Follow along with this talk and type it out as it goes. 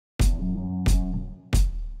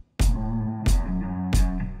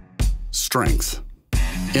Strength,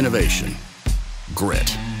 innovation,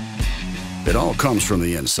 grit. It all comes from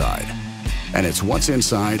the inside, and it's what's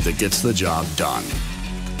inside that gets the job done.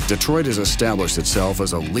 Detroit has established itself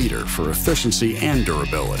as a leader for efficiency and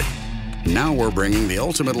durability. Now we're bringing the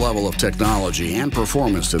ultimate level of technology and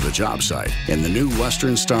performance to the job site in the new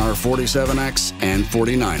Western Star 47X and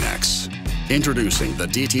 49X. Introducing the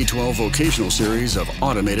DT12 Vocational Series of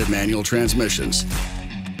automated manual transmissions,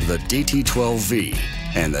 the DT12V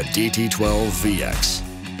and the DT12VX.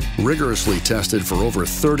 Rigorously tested for over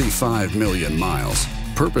 35 million miles,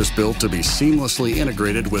 purpose-built to be seamlessly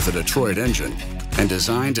integrated with a Detroit engine and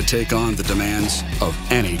designed to take on the demands of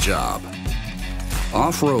any job.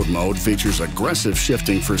 Off-road mode features aggressive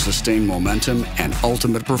shifting for sustained momentum and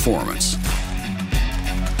ultimate performance.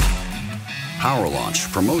 Power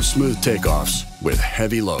Launch promotes smooth takeoffs with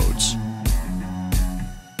heavy loads.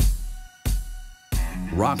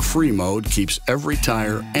 Rock-free mode keeps every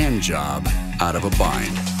tire and job out of a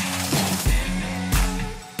bind.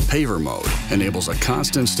 Paver mode enables a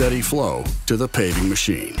constant steady flow to the paving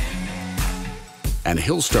machine. And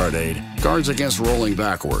Hill Start Aid guards against rolling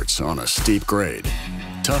backwards on a steep grade.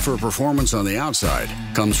 Tougher performance on the outside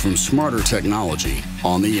comes from smarter technology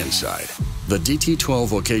on the inside. The DT12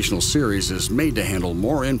 Vocational Series is made to handle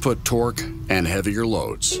more input torque and heavier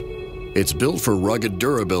loads. It's built for rugged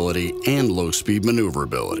durability and low-speed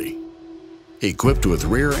maneuverability. Equipped with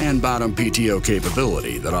rear and bottom PTO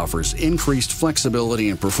capability that offers increased flexibility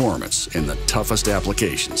and performance in the toughest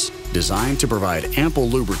applications, designed to provide ample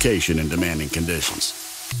lubrication in demanding conditions,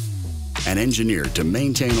 and engineered to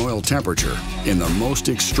maintain oil temperature in the most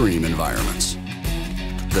extreme environments.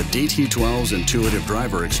 The DT12's intuitive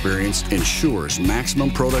driver experience ensures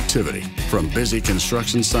maximum productivity from busy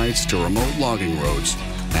construction sites to remote logging roads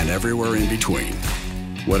and everywhere in between.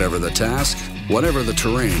 Whatever the task, whatever the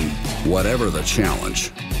terrain, whatever the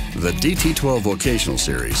challenge, the DT12 Vocational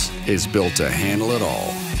Series is built to handle it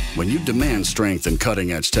all. When you demand strength and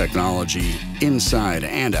cutting-edge technology inside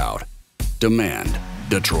and out, demand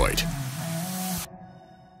Detroit.